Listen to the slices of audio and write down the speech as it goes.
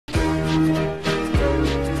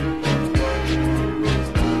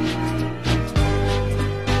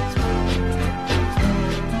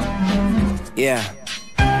Yeah.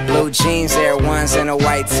 Blue jeans, Air Ones, and a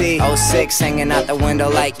white tee. '06 hanging out the window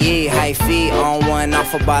like yee. High feet on one,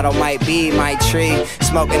 off a bottle might be my tree.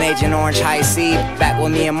 Smoking Agent Orange High C. Back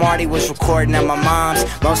when me and Marty was recording at my mom's.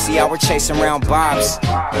 Most of y'all were chasing around bobs.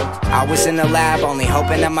 I was in the lab, only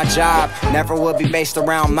hoping that my job never would be based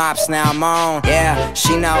around mops. Now I'm on. Yeah,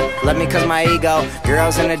 she know, love me cause my ego.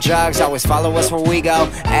 Girls and the drugs always follow us where we go.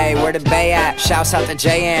 Hey, where the bay at? Shouts out to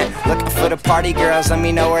JN. Looking for the party girls, let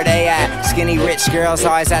me know where they at. Skinny rich girls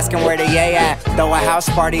always asking where the yay at. Throw a house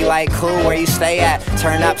party like cool, where you stay at?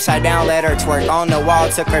 Turn upside down, let her twerk on the wall.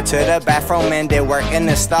 Took her to the bathroom and did work in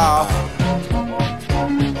the stall.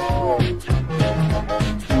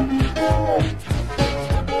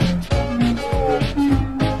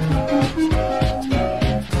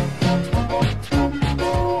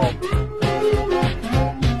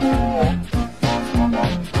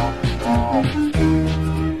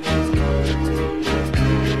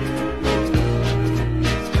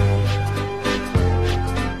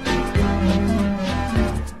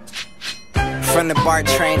 From the BART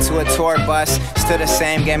train to a tour bus, still the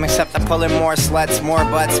same game except I'm pulling more sluts, more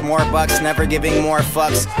butts, more bucks, never giving more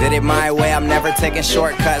fucks. Did it my way, I'm never taking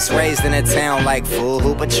shortcuts. Raised in a town like fool,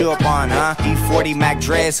 who put you up on, huh? E40 Mac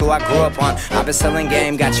Dre's who I grew up on. I've been selling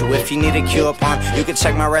game, got you if you need a cue up on. You can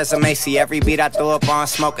check my resume, see every beat I throw up on.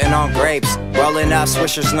 Smoking on grapes, rolling up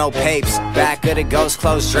swishers, no papes. Back of the ghost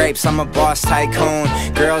closed drapes, I'm a boss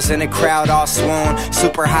tycoon. Girls in the crowd all swoon.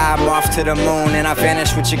 Super high, I'm off to the moon. And I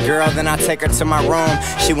vanish with your girl, then I take her to my room.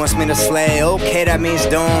 She wants me to slay, okay, that means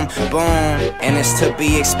doom, boom. And it's to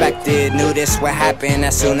be expected, knew this would happen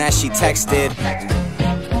as soon as she texted.